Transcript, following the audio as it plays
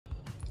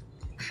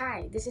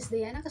Hi, this is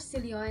Diana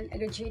Castillon, a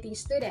graduating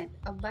student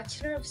of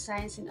Bachelor of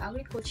Science in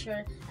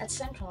Agriculture at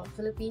Central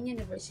Philippine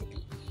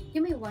University.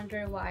 You may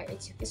wonder why I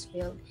took this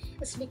field.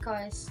 It's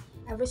because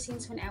ever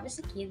since when I was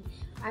a kid,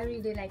 I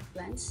really like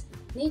plants,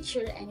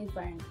 nature, and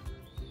environment.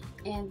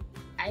 And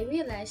I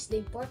realized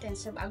the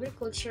importance of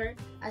agriculture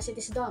as it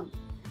is dubbed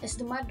as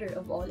the mother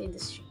of all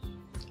industry.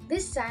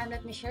 This time,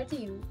 let me share to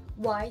you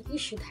why you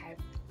should have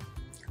it.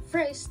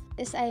 First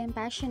is I am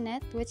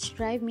passionate, which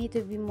drive me to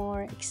be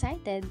more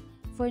excited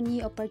for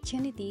new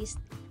opportunities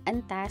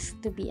and tasks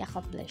to be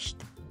accomplished.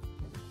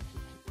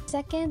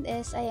 Second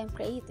is I am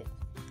creative,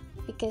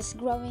 because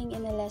growing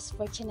in a less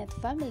fortunate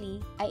family,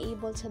 I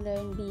able to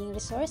learn being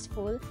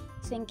resourceful,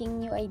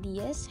 thinking new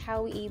ideas,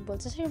 how we able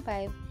to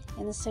survive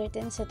in a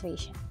certain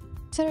situation.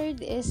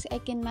 Third is I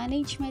can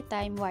manage my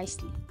time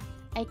wisely.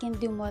 I can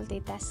do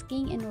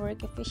multitasking and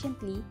work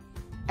efficiently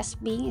as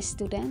being a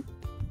student,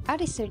 a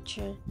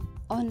researcher,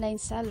 online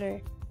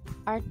seller,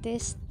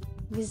 artist,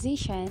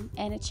 musician,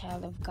 and a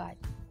child of God.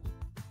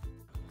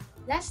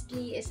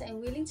 Lastly is I'm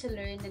willing to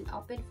learn and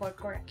open for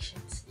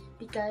corrections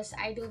because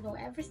I don't know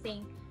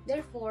everything,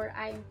 therefore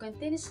I am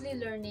continuously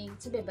learning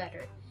to be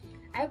better.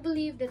 I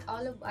believe that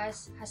all of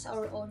us has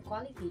our own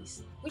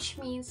qualities, which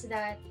means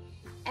that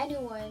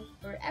anyone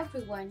or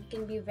everyone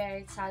can be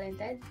very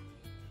talented,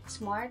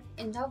 smart,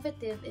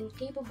 innovative, and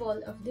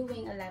capable of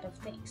doing a lot of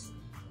things.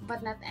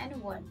 But not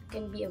anyone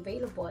can be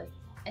available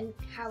and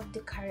have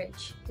the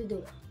courage to do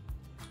it.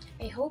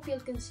 I hope you'll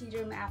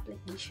consider my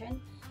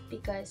application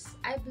because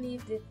I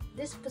believe that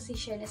this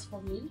position is for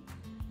me,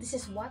 this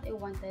is what I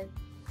wanted,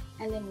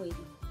 and I'm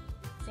waiting.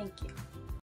 Thank you.